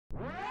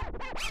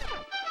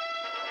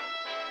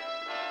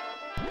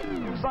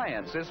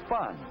Science is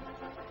fun.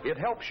 It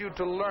helps you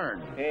to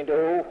learn. And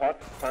oh,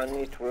 what fun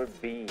it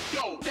would be.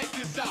 Yo, check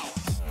this out.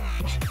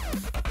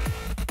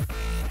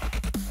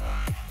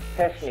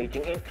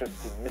 Fascinating,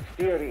 interesting,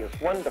 mysterious,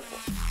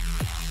 wonderful.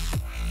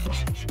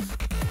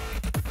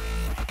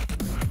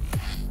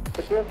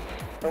 But this is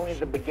only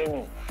the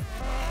beginning.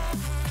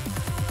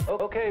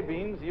 Okay,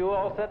 Beans, you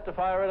all set to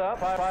fire it up?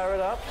 Fire it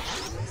up.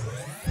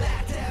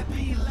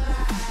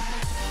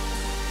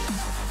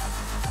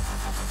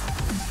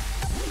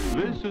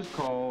 This is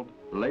called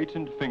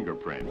latent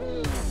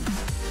fingerprints.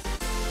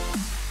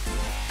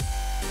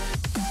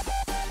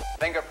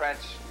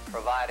 Fingerprints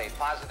provide a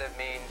positive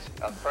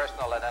means of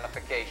personal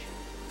identification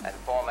and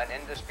form an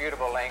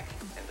indisputable link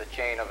in the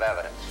chain of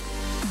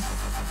evidence.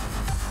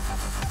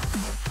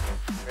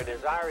 It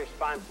is our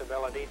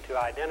responsibility to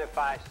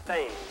identify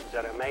stains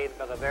that are made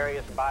by the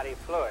various body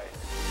fluids.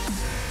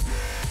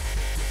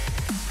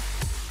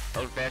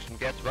 Old-fashioned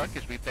guesswork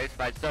is replaced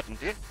by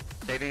certainty,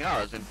 saving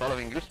hours in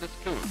following useless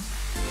clues.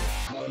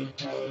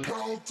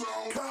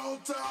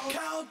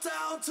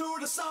 Countdown to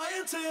the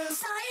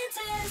scientists.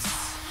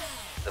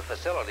 The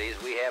facilities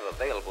we have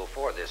available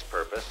for this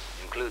purpose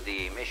include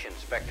the emission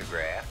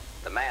spectrograph,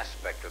 the mass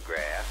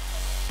spectrograph,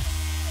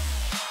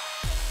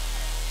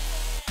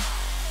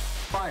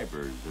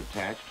 Fibers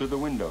attached to the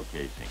window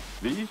casing.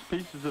 These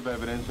pieces of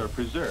evidence are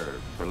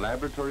preserved for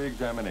laboratory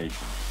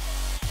examination.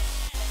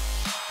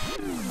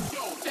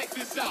 Yo, check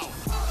this out.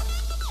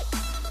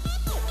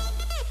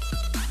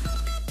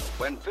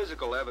 When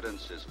physical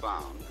evidence is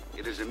found,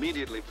 it is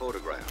immediately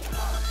photographed.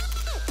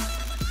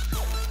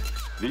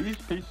 These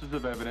pieces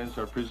of evidence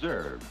are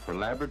preserved for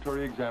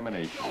laboratory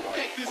examination.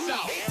 Check this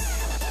out.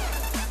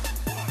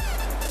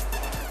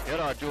 Here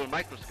are dual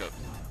microscopes,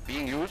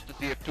 being used to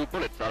see if two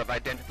bullets are of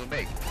identical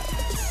make.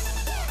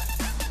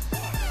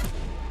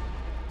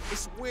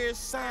 It's weird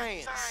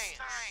science.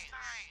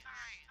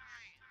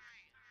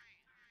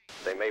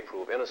 They may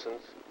prove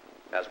innocence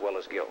as well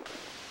as guilt.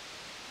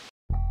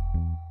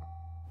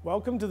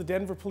 Welcome to the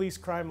Denver Police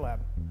Crime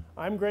Lab.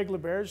 I'm Greg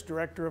LeBerge,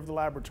 director of the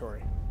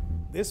laboratory.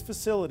 This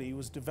facility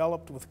was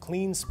developed with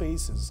clean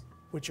spaces,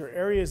 which are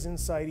areas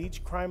inside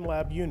each crime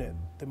lab unit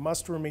that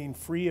must remain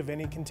free of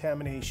any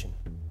contamination.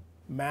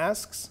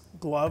 Masks,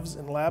 gloves,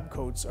 and lab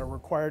coats are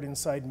required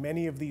inside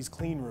many of these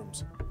clean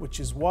rooms, which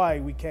is why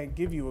we can't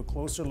give you a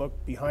closer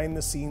look behind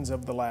the scenes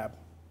of the lab.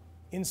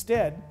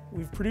 Instead,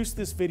 we've produced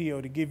this video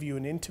to give you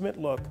an intimate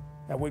look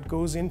at what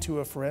goes into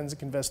a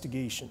forensic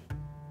investigation.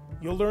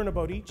 You'll learn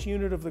about each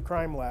unit of the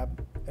crime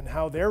lab and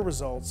how their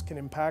results can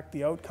impact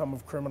the outcome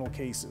of criminal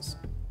cases.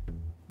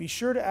 Be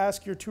sure to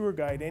ask your tour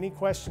guide any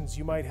questions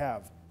you might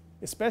have,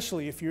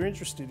 especially if you're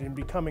interested in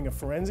becoming a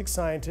forensic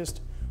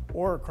scientist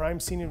or a crime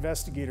scene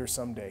investigator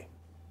someday.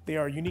 They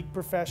are unique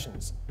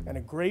professions and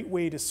a great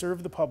way to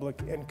serve the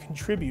public and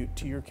contribute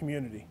to your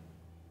community.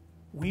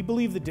 We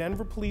believe the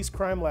Denver Police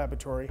Crime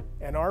Laboratory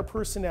and our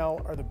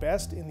personnel are the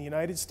best in the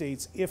United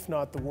States, if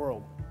not the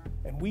world.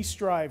 And we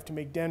strive to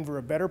make Denver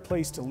a better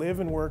place to live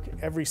and work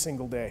every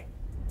single day.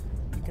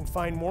 You can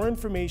find more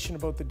information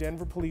about the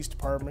Denver Police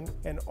Department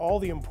and all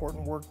the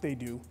important work they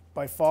do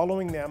by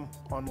following them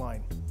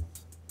online.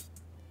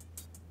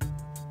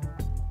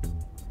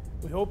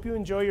 We hope you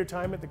enjoy your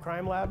time at the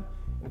Crime Lab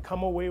and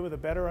come away with a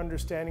better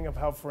understanding of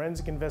how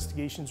forensic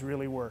investigations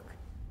really work.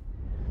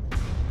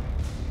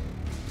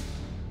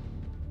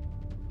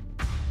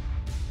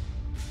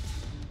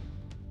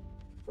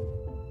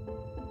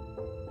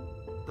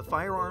 The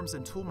Firearms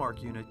and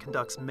Toolmark unit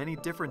conducts many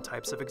different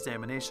types of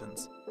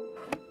examinations.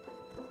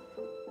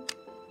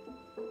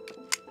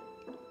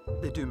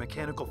 They do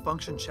mechanical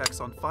function checks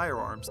on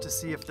firearms to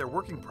see if they're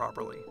working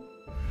properly.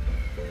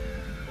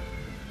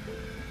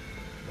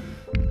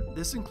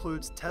 This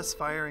includes test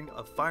firing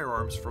of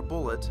firearms for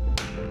bullet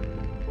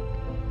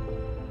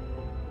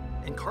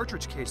and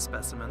cartridge case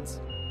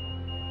specimens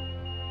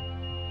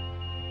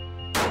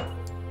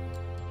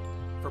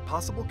for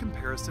possible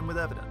comparison with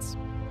evidence.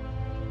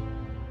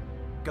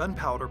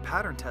 Gunpowder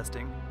pattern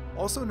testing,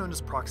 also known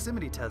as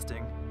proximity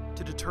testing,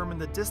 to determine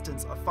the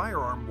distance a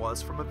firearm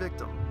was from a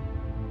victim.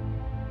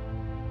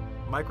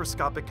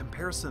 Microscopic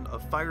comparison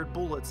of fired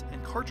bullets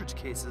and cartridge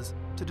cases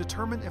to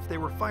determine if they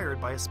were fired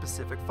by a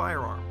specific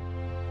firearm.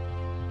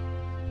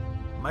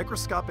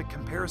 Microscopic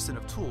comparison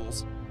of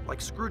tools,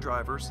 like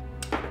screwdrivers,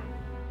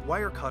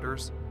 wire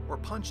cutters, or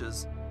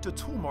punches, to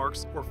tool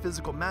marks or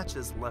physical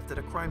matches left at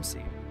a crime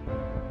scene.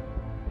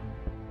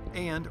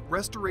 And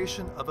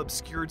restoration of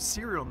obscured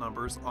serial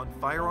numbers on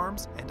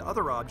firearms and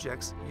other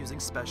objects using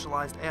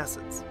specialized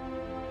acids.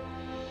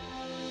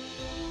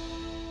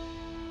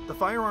 The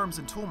Firearms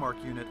and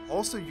Toolmark unit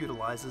also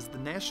utilizes the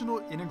National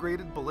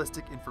Integrated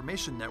Ballistic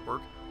Information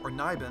Network, or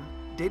NIBIN,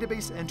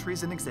 database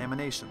entries and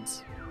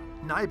examinations.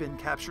 NIBIN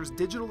captures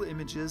digital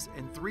images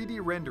and 3D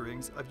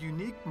renderings of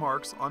unique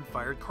marks on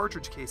fired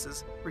cartridge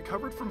cases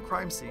recovered from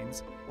crime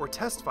scenes or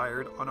test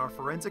fired on our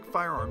forensic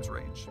firearms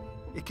range.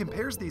 It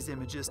compares these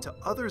images to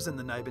others in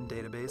the NIBIN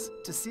database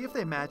to see if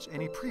they match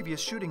any previous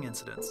shooting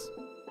incidents.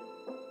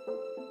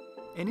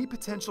 Any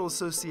potential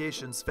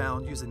associations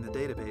found using the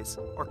database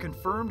are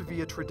confirmed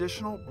via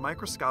traditional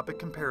microscopic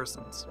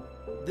comparisons.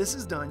 This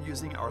is done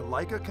using our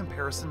Leica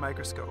comparison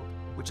microscope,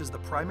 which is the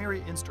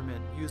primary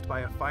instrument used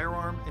by a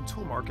firearm and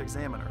toolmark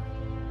examiner.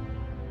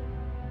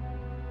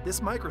 This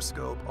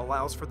microscope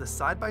allows for the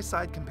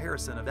side-by-side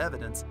comparison of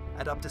evidence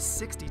at up to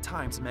 60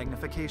 times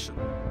magnification.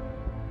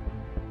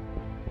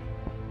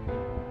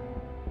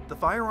 The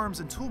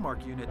Firearms and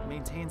Toolmark unit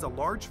maintains a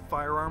large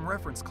firearm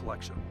reference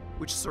collection,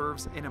 which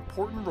serves an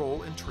important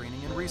role in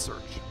training and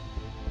research.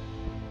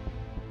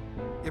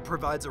 It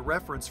provides a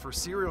reference for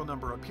serial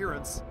number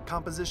appearance,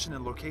 composition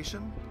and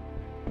location,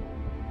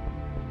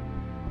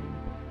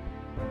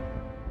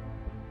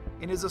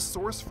 and is a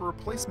source for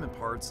replacement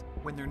parts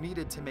when they're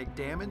needed to make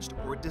damaged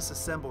or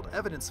disassembled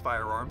evidence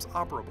firearms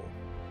operable.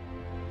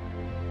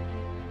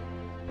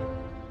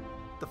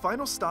 The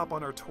final stop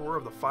on our tour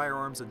of the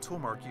Firearms and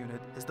Toolmark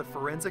unit is the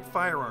Forensic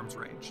Firearms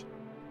Range.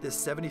 This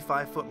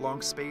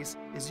 75-foot-long space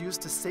is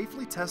used to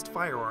safely test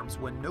firearms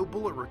when no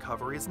bullet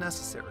recovery is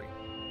necessary.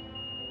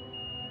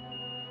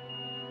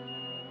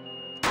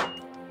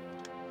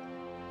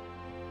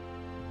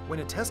 When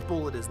a test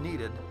bullet is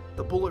needed,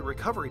 the bullet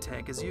recovery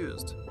tank is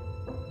used.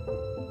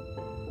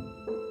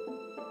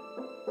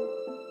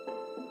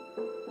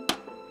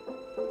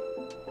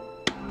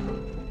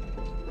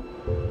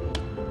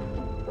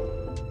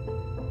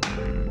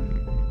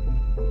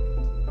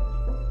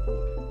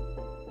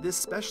 This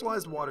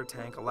specialized water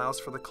tank allows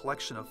for the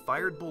collection of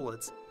fired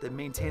bullets that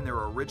maintain their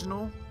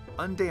original,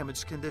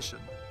 undamaged condition.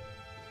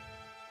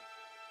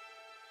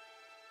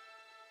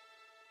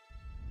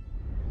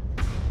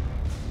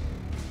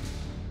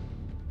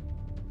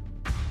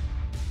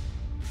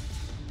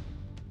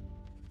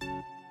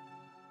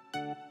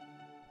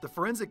 The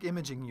Forensic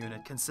Imaging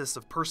Unit consists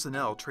of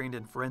personnel trained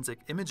in forensic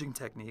imaging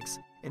techniques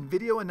and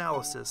video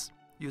analysis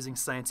using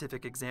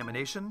scientific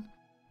examination,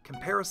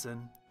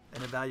 comparison,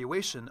 and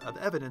evaluation of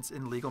evidence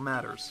in legal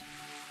matters.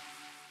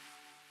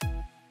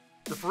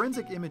 The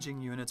Forensic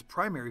Imaging Unit's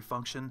primary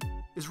function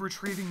is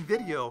retrieving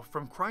video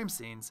from crime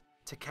scenes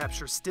to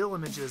capture still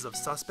images of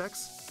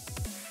suspects,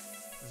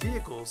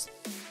 vehicles,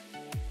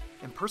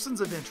 and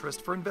persons of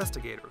interest for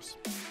investigators.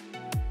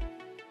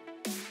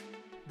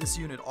 This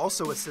unit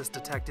also assists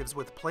detectives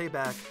with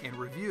playback and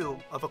review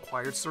of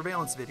acquired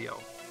surveillance video.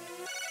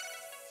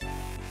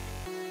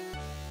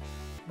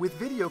 With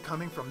video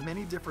coming from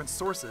many different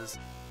sources,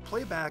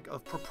 playback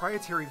of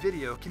proprietary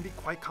video can be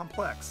quite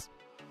complex.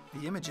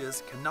 The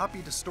images cannot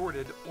be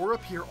distorted or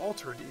appear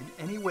altered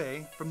in any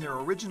way from their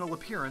original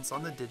appearance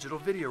on the digital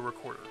video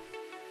recorder.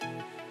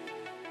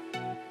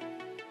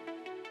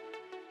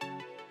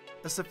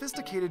 A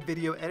sophisticated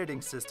video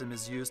editing system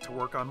is used to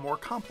work on more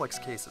complex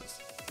cases.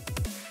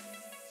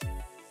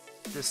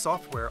 This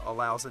software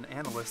allows an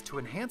analyst to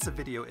enhance a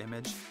video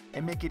image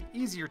and make it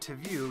easier to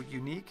view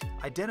unique,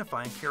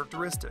 identifying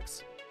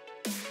characteristics.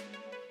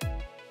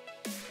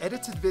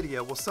 Edited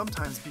video will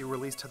sometimes be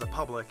released to the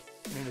public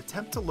in an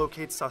attempt to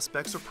locate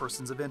suspects or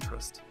persons of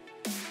interest.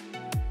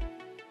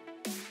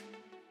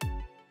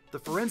 The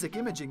Forensic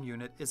Imaging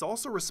Unit is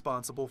also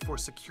responsible for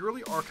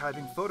securely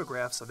archiving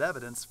photographs of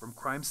evidence from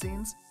crime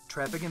scenes,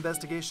 traffic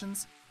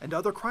investigations, and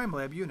other crime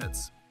lab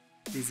units.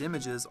 These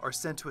images are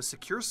sent to a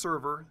secure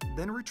server,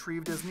 then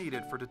retrieved as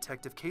needed for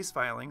detective case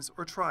filings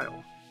or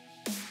trial.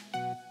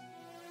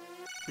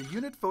 The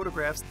unit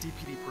photographs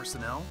DPD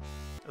personnel,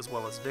 as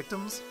well as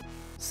victims,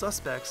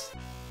 suspects,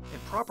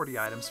 and property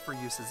items for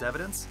use as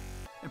evidence,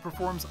 and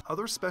performs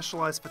other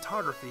specialized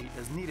photography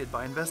as needed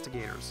by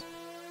investigators.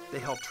 They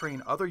help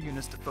train other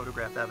units to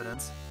photograph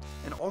evidence,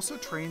 and also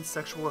train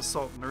sexual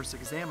assault nurse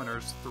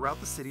examiners throughout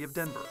the city of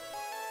Denver.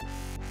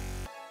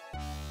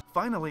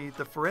 Finally,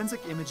 the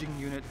Forensic Imaging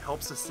Unit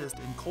helps assist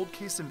in cold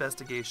case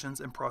investigations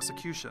and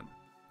prosecution.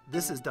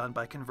 This is done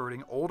by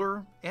converting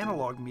older,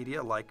 analog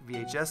media like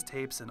VHS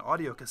tapes and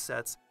audio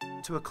cassettes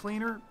to a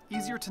cleaner,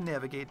 easier to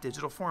navigate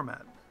digital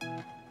format.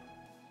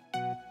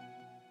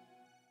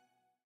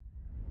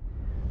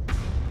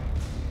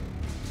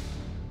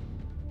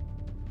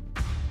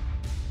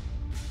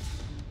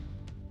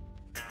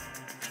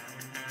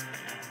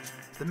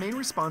 The main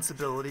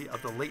responsibility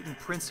of the Latent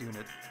Prints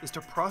Unit is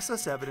to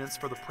process evidence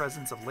for the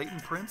presence of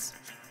latent prints,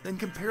 then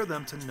compare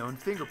them to known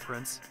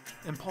fingerprints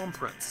and palm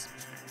prints.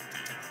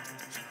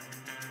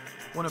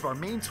 One of our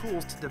main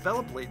tools to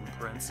develop latent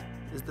prints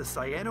is the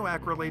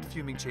cyanoacrylate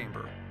fuming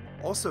chamber,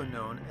 also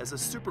known as a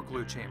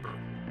superglue chamber.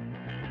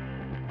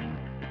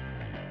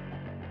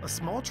 A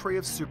small tray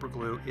of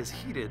superglue is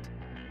heated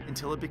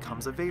until it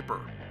becomes a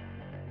vapor.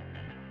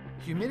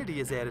 Humidity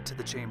is added to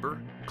the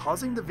chamber,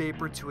 causing the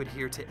vapor to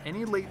adhere to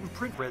any latent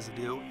print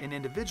residue an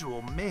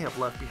individual may have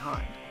left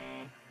behind.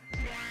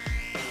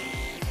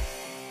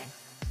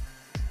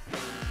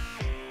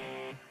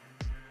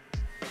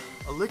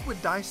 A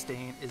liquid dye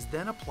stain is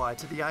then applied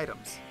to the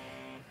items.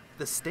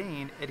 The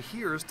stain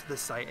adheres to the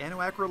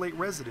cyanoacrylate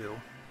residue,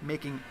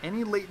 making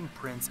any latent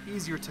prints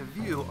easier to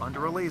view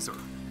under a laser.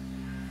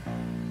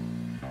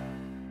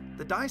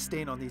 The dye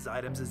stain on these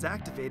items is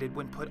activated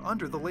when put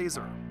under the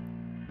laser.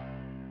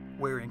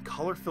 Wearing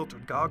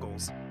color-filtered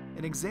goggles,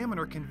 an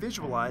examiner can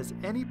visualize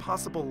any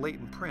possible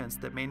latent prints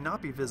that may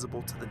not be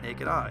visible to the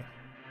naked eye.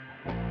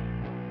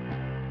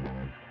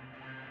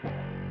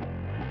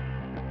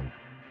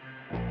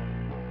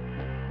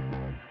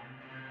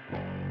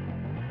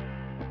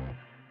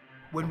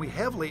 When we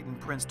have latent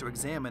prints to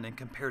examine and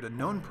compare to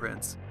known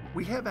prints,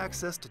 we have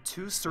access to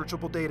two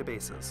searchable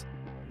databases.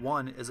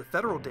 One is a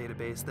federal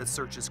database that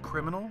searches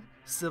criminal,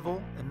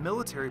 civil, and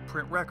military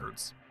print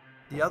records.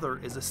 The other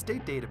is a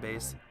state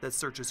database that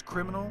searches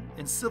criminal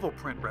and civil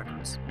print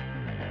records.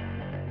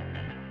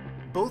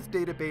 Both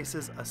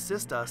databases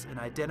assist us in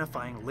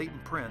identifying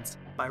latent prints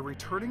by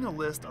returning a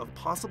list of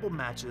possible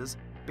matches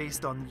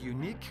based on the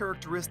unique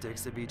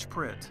characteristics of each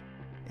print.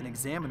 An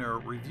examiner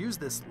reviews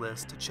this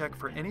list to check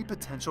for any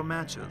potential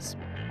matches.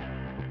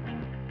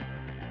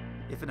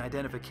 If an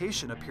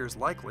identification appears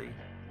likely,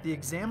 the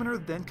examiner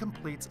then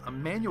completes a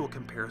manual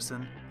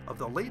comparison of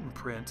the latent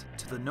print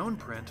to the known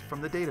print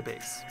from the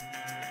database.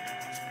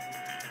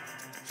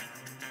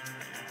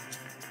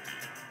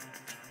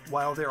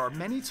 While there are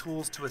many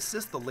tools to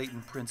assist the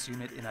latent prints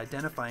unit in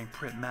identifying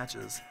print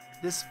matches,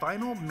 this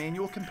final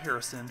manual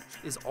comparison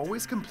is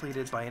always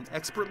completed by an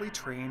expertly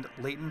trained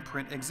latent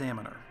print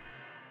examiner.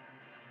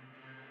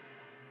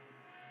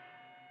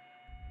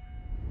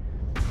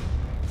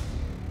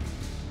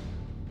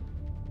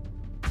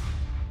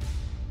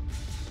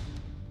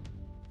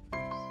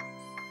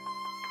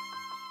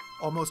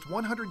 Almost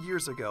 100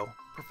 years ago,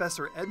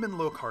 Professor Edmund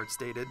Lockhart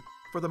stated,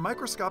 "For the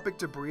microscopic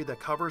debris that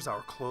covers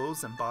our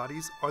clothes and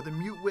bodies are the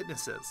mute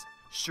witnesses,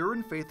 sure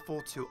and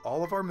faithful to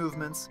all of our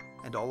movements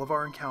and all of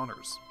our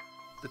encounters."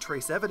 The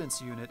Trace Evidence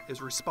Unit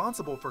is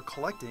responsible for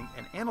collecting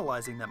and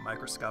analyzing that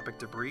microscopic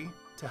debris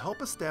to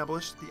help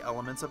establish the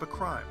elements of a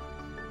crime.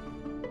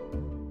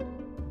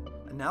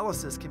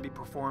 Analysis can be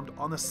performed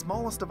on the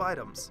smallest of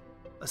items,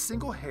 a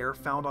single hair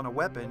found on a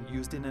weapon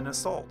used in an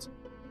assault,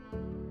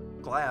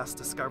 glass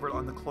discovered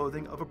on the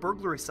clothing of a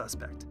burglary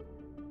suspect,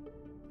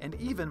 and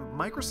even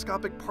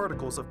microscopic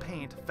particles of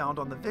paint found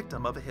on the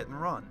victim of a hit and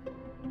run.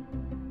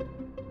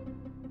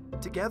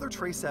 To gather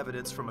trace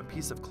evidence from a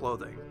piece of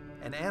clothing,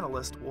 an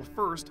analyst will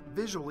first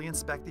visually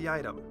inspect the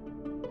item.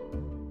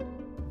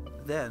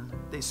 Then,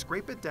 they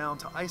scrape it down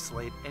to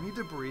isolate any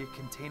debris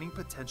containing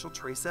potential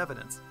trace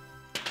evidence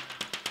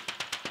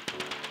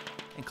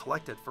and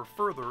collect it for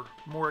further,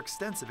 more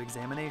extensive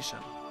examination.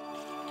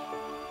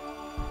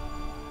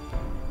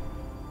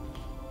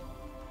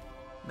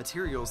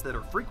 Materials that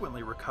are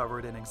frequently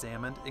recovered and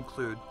examined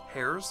include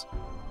hairs,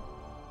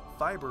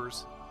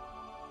 fibers,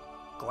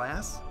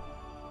 glass,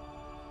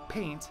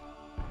 paint,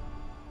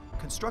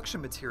 construction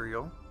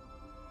material,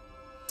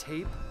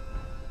 tape,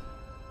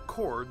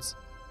 cords,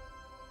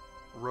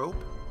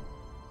 rope,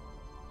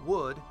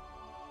 wood,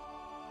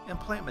 and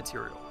plant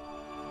material.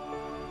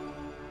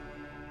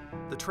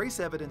 The Trace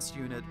Evidence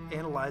Unit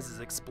analyzes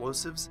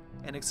explosives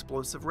and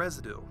explosive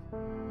residue.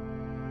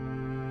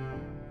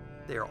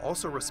 They are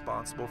also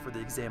responsible for the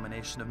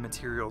examination of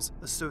materials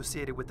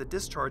associated with the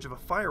discharge of a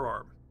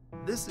firearm.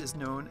 This is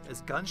known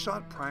as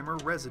gunshot primer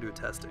residue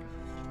testing.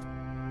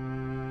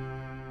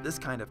 This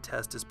kind of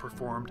test is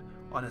performed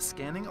on a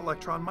scanning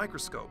electron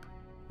microscope,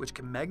 which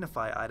can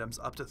magnify items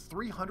up to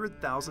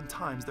 300,000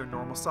 times their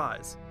normal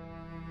size.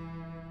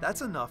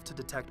 That's enough to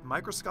detect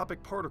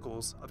microscopic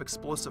particles of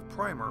explosive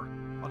primer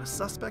on a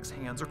suspect's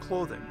hands or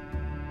clothing.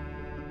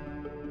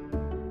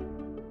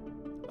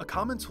 A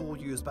common tool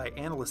used by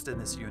analysts in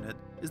this unit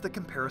is the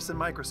comparison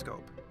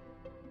microscope.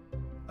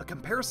 A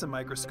comparison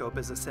microscope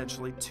is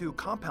essentially two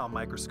compound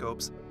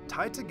microscopes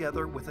tied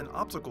together with an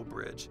optical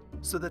bridge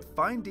so that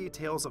fine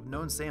details of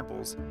known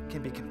samples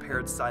can be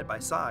compared side by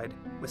side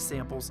with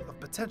samples of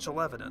potential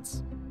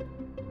evidence.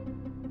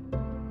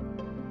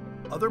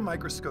 Other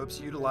microscopes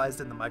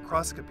utilized in the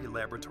microscopy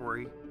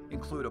laboratory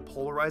include a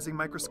polarizing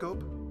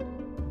microscope,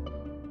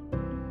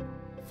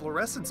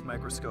 fluorescence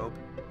microscope,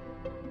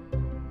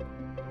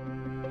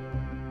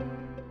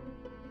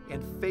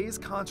 and phase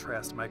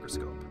contrast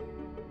microscope.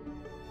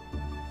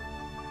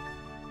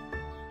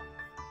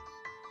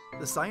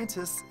 The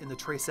scientists in the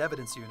Trace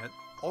Evidence Unit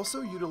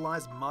also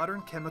utilize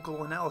modern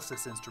chemical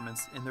analysis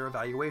instruments in their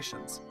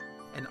evaluations.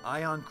 An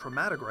ion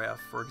chromatograph,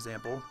 for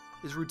example,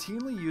 is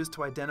routinely used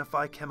to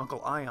identify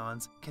chemical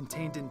ions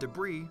contained in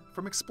debris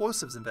from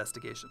explosives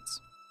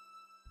investigations.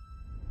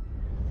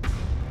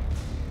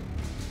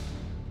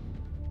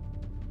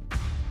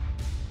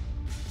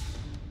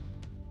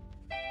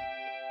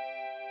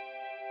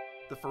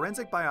 The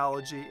Forensic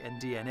Biology and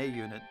DNA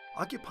Unit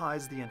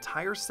occupies the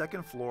entire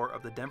second floor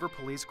of the Denver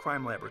Police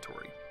Crime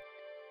Laboratory.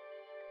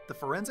 The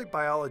Forensic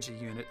Biology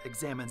Unit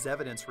examines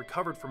evidence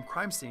recovered from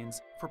crime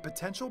scenes for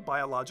potential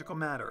biological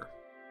matter.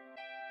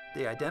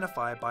 They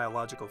identify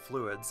biological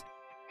fluids,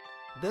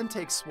 then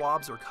take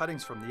swabs or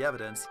cuttings from the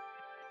evidence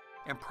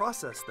and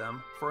process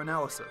them for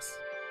analysis.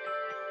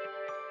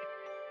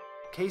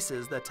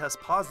 Cases that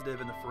test positive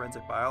in the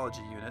Forensic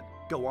Biology Unit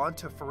go on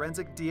to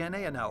forensic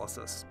DNA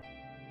analysis.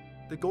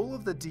 The goal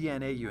of the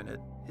DNA unit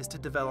is to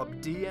develop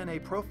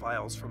DNA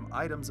profiles from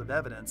items of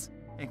evidence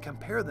and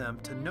compare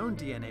them to known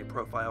DNA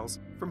profiles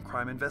from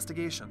crime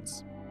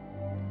investigations.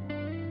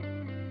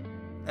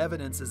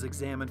 Evidence is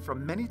examined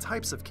from many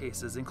types of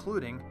cases,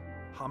 including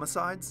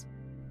homicides,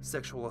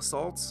 sexual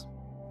assaults,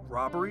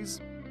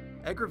 robberies,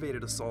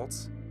 aggravated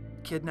assaults,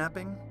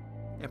 kidnapping,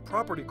 and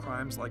property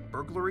crimes like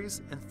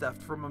burglaries and theft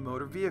from a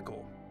motor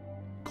vehicle.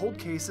 Cold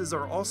cases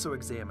are also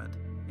examined,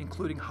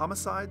 including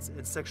homicides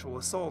and sexual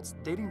assaults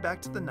dating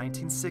back to the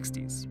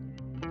 1960s.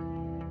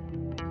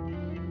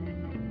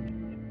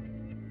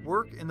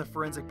 Work in the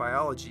Forensic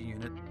Biology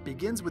Unit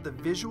begins with a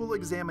visual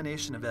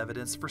examination of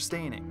evidence for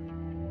staining.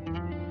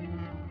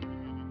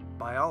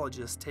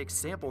 Biologists take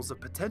samples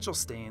of potential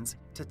stains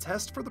to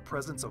test for the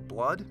presence of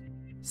blood,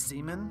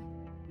 semen,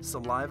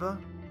 saliva,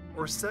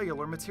 or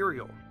cellular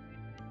material.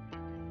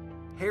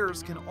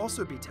 Hairs can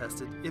also be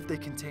tested if they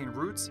contain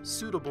roots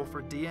suitable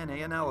for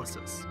DNA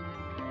analysis.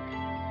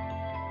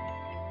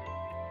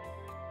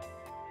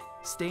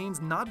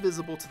 Stains not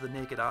visible to the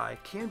naked eye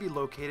can be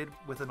located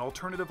with an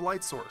alternative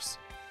light source.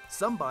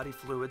 Some body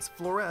fluids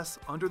fluoresce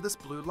under this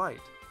blue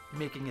light,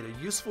 making it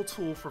a useful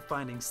tool for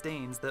finding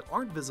stains that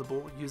aren't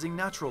visible using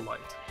natural light.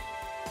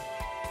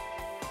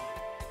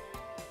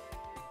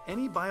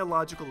 Any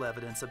biological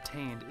evidence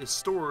obtained is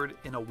stored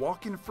in a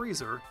walk-in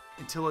freezer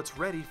until it's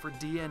ready for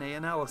DNA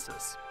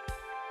analysis.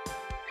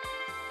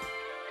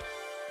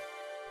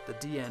 The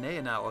DNA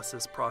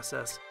analysis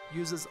process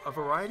uses a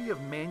variety of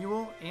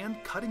manual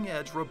and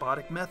cutting-edge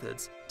robotic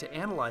methods to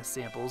analyze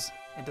samples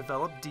and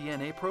develop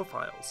DNA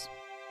profiles.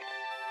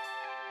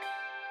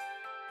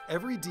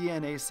 Every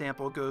DNA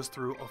sample goes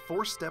through a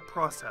four-step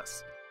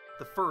process.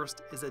 The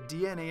first is a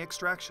DNA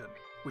extraction,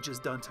 which is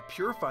done to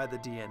purify the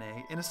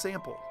DNA in a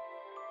sample.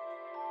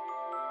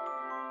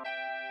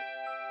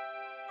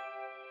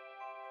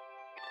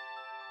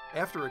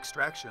 After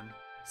extraction,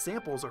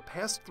 samples are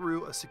passed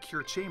through a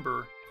secure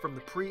chamber from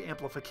the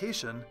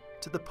pre-amplification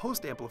to the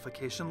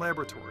post-amplification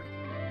laboratory.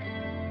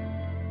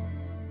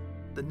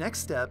 The next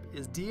step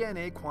is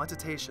DNA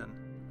quantitation,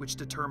 which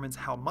determines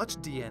how much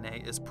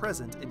DNA is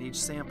present in each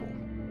sample.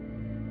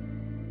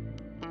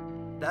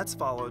 That's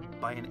followed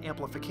by an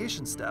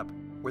amplification step,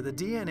 where the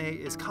DNA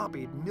is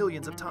copied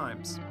millions of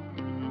times.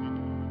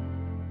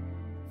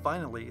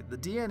 Finally, the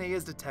DNA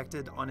is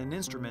detected on an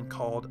instrument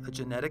called a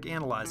genetic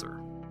analyzer.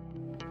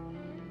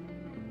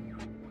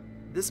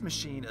 This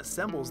machine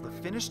assembles the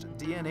finished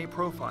DNA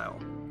profile,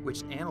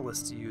 which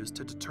analysts use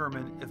to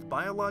determine if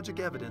biologic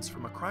evidence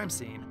from a crime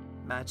scene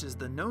matches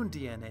the known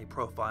DNA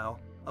profile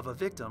of a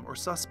victim or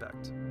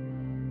suspect.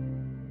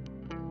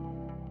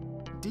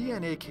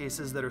 DNA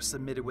cases that are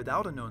submitted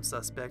without a known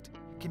suspect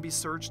can be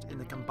searched in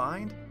the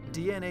Combined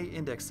DNA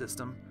Index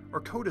System,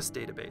 or CODIS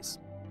database.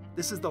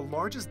 This is the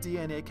largest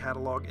DNA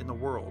catalog in the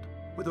world,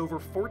 with over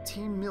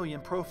 14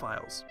 million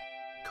profiles.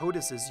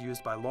 CODIS is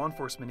used by law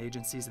enforcement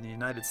agencies in the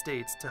United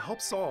States to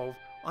help solve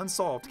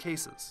unsolved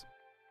cases.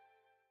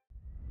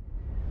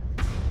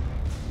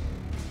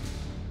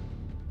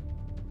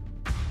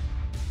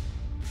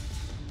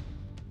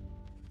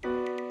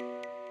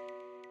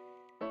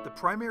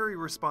 The primary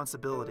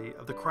responsibility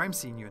of the crime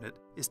scene unit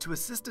is to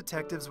assist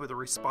detectives with a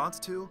response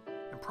to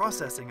and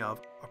processing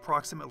of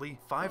approximately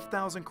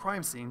 5,000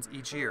 crime scenes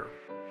each year.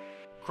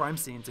 Crime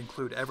scenes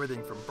include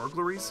everything from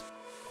burglaries,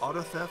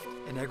 auto theft,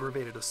 and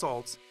aggravated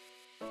assaults,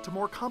 to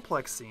more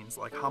complex scenes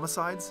like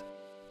homicides,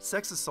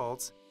 sex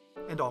assaults,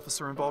 and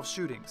officer-involved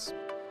shootings.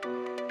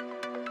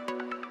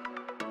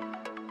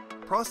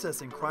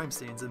 Processing crime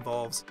scenes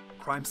involves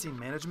crime scene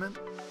management,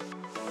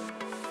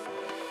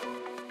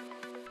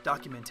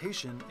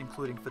 documentation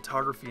including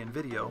photography and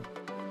video,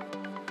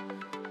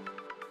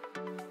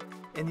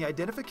 and the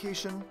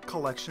identification,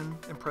 collection,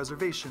 and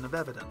preservation of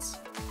evidence.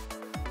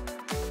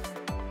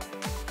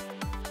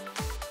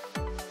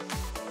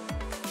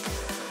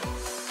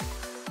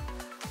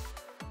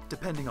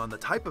 Depending on the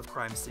type of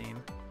crime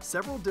scene,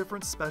 several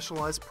different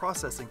specialized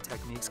processing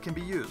techniques can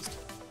be used.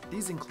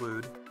 These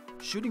include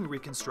shooting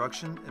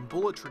reconstruction and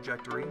bullet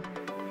trajectory,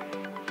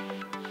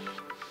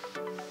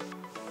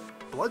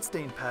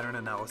 bloodstain pattern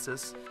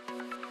analysis,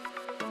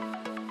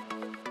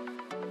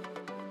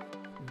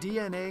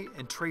 DNA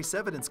and trace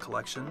evidence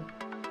collection,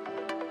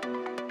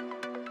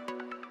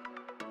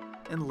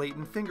 and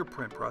latent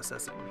fingerprint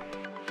processing.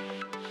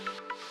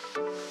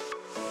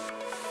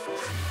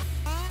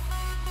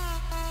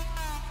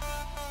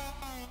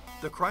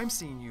 The crime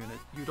scene unit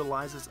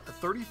utilizes a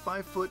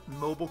 35-foot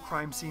mobile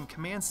crime scene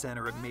command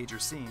center at major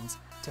scenes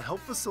to help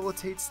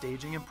facilitate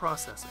staging and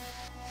processing.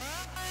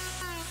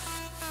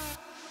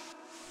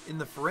 In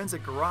the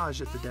forensic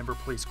garage at the Denver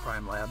Police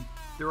Crime Lab,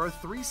 there are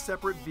 3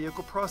 separate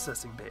vehicle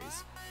processing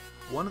bays.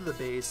 One of the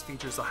bays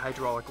features a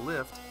hydraulic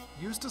lift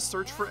used to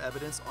search for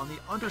evidence on the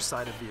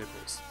underside of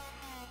vehicles.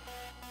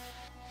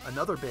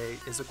 Another bay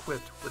is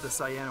equipped with a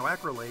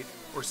cyanoacrylate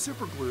or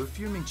superglue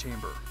fuming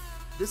chamber.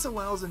 This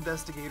allows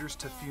investigators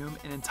to fume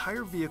an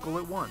entire vehicle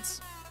at once,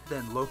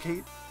 then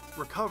locate,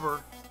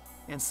 recover,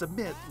 and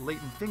submit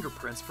latent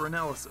fingerprints for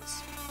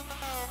analysis.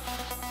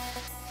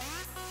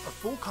 A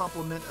full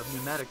complement of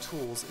pneumatic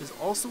tools is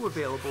also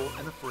available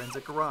in the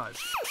forensic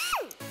garage.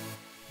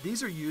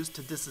 These are used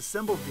to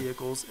disassemble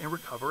vehicles and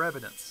recover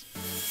evidence.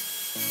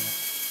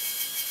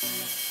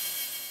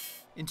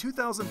 In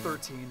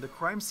 2013, the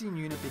crime scene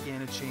unit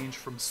began a change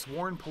from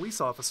sworn police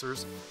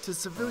officers to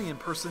civilian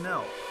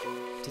personnel.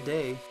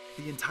 Today,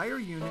 the entire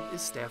unit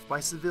is staffed by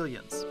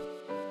civilians.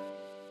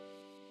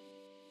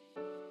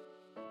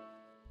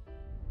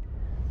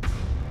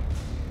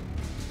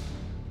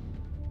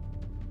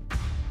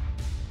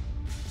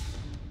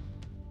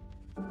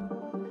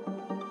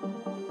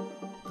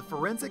 The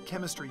Forensic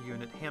Chemistry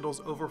Unit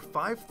handles over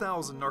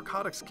 5,000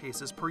 narcotics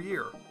cases per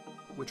year,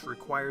 which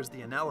requires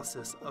the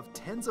analysis of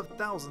tens of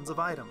thousands of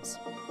items.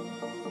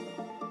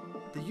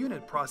 The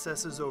unit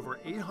processes over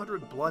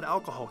 800 blood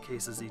alcohol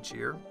cases each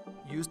year,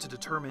 used to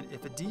determine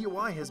if a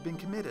DUI has been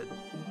committed.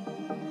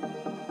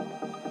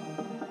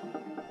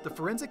 The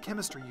Forensic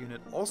Chemistry Unit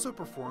also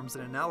performs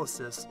an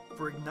analysis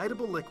for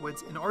ignitable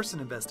liquids in arson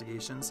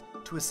investigations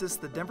to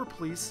assist the Denver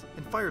Police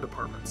and Fire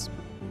Departments.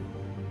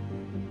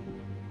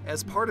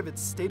 As part of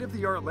its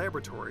state-of-the-art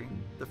laboratory,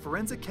 the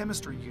Forensic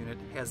Chemistry Unit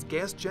has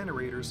gas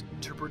generators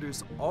to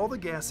produce all the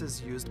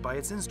gases used by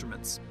its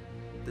instruments.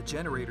 The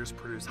generators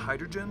produce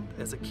hydrogen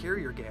as a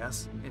carrier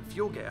gas and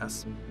fuel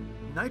gas,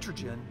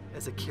 nitrogen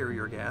as a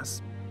carrier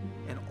gas,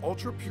 and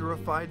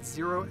ultra-purified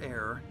zero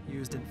air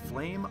used in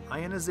flame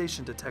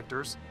ionization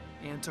detectors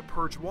and to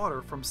purge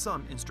water from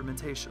some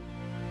instrumentation.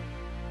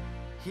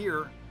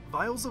 Here,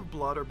 vials of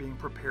blood are being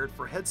prepared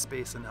for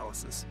headspace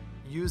analysis,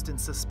 used in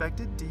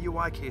suspected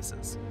DUI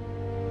cases.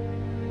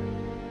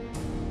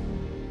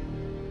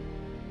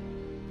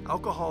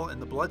 Alcohol in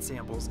the blood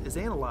samples is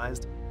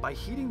analyzed by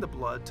heating the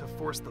blood to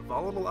force the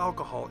volatile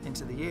alcohol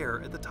into the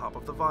air at the top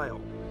of the vial.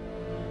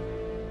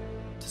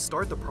 To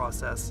start the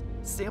process,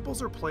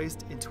 samples are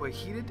placed into a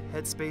heated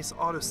headspace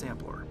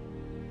autosampler.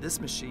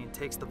 This machine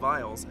takes the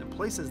vials and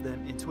places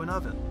them into an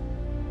oven.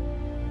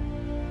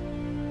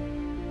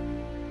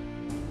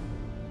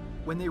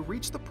 When they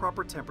reach the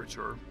proper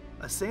temperature,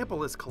 a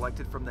sample is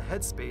collected from the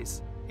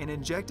headspace and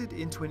injected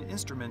into an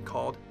instrument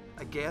called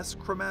a gas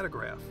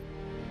chromatograph.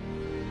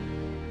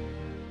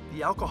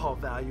 The alcohol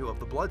value of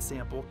the blood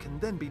sample can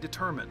then be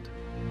determined.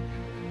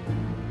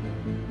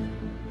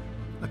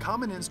 A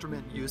common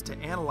instrument used to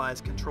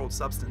analyze controlled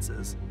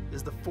substances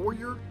is the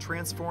Fourier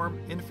Transform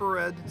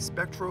Infrared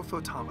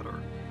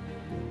Spectrophotometer.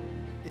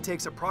 It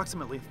takes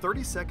approximately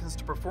 30 seconds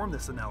to perform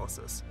this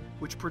analysis,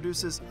 which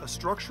produces a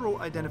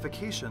structural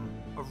identification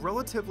of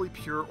relatively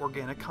pure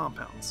organic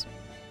compounds.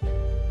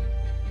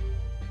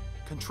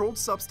 Controlled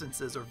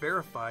substances are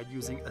verified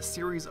using a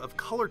series of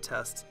color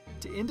tests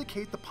to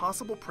indicate the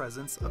possible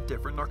presence of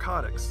different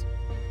narcotics.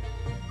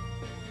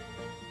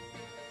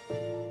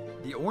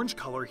 The orange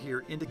color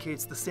here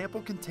indicates the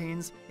sample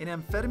contains an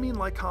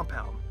amphetamine-like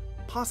compound,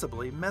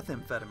 possibly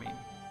methamphetamine.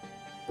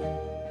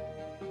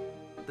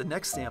 The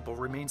next sample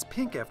remains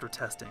pink after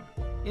testing,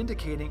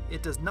 indicating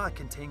it does not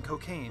contain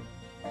cocaine.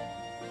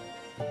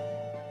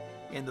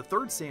 And the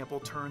third sample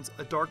turns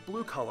a dark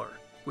blue color,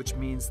 which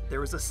means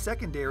there is a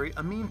secondary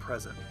amine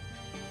present.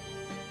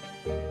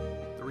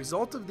 The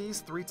result of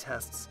these three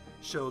tests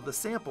show the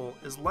sample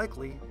is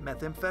likely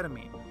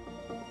methamphetamine.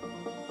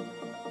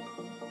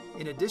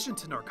 In addition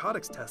to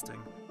narcotics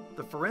testing,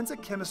 the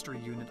Forensic Chemistry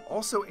Unit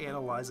also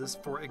analyzes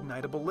for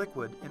ignitable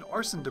liquid in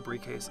arson debris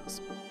cases.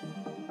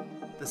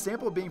 The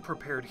sample being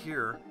prepared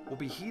here will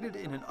be heated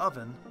in an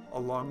oven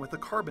along with a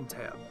carbon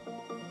tab.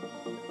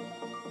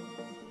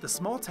 The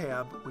small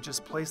tab, which is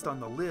placed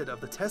on the lid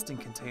of the testing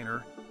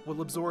container,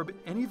 will absorb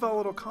any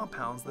volatile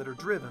compounds that are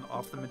driven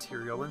off the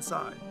material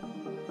inside.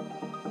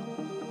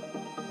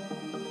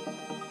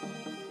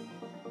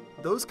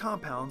 Those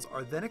compounds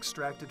are then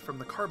extracted from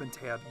the carbon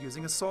tab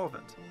using a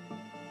solvent.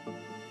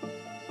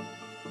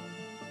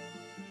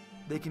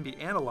 They can be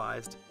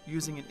analyzed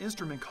using an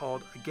instrument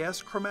called a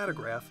gas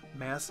chromatograph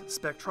mass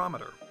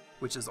spectrometer,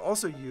 which is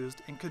also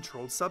used in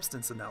controlled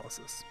substance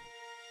analysis.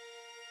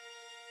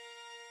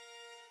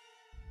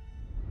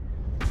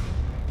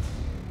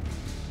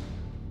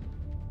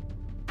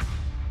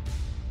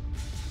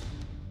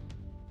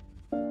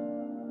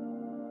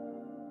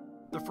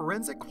 The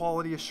Forensic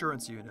Quality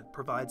Assurance Unit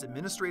provides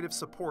administrative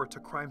support to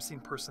crime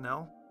scene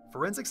personnel,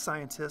 forensic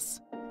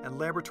scientists, and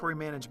laboratory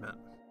management.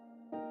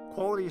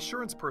 Quality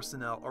assurance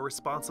personnel are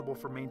responsible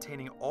for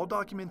maintaining all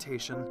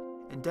documentation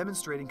and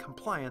demonstrating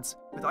compliance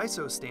with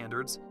ISO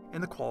standards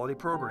and the quality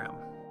program.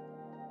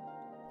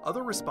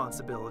 Other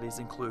responsibilities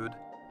include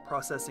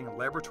processing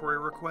laboratory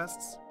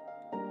requests,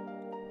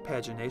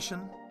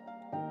 pagination,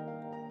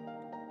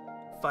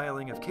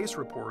 filing of case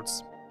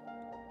reports,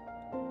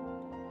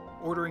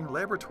 ordering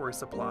laboratory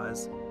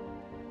supplies,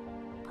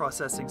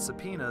 processing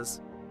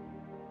subpoenas,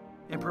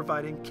 and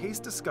providing case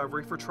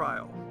discovery for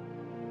trial.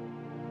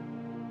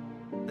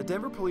 The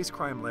Denver Police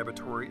Crime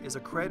Laboratory is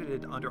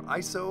accredited under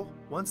ISO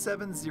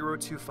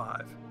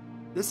 17025.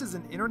 This is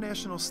an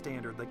international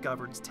standard that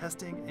governs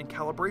testing and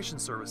calibration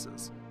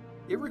services.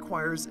 It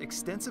requires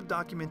extensive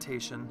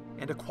documentation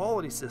and a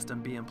quality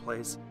system be in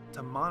place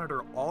to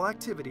monitor all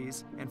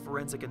activities and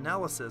forensic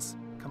analysis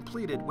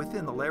completed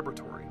within the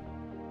laboratory.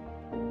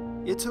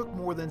 It took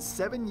more than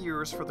 7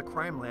 years for the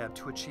crime lab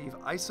to achieve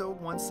ISO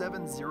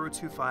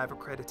 17025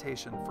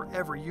 accreditation for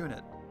every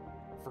unit.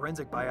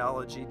 Forensic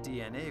Biology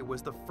DNA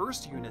was the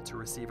first unit to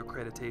receive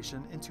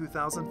accreditation in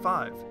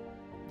 2005.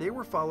 They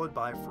were followed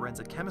by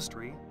Forensic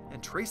Chemistry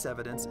and Trace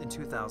Evidence in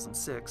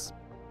 2006.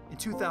 In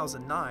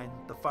 2009,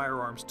 the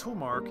Firearms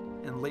Toolmark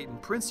and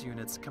Latent Prints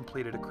units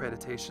completed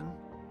accreditation.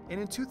 And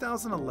in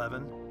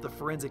 2011, the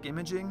Forensic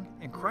Imaging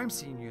and Crime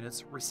Scene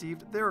units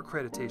received their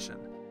accreditation,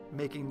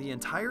 making the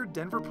entire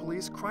Denver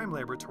Police Crime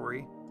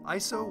Laboratory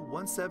ISO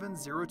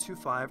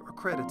 17025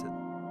 accredited.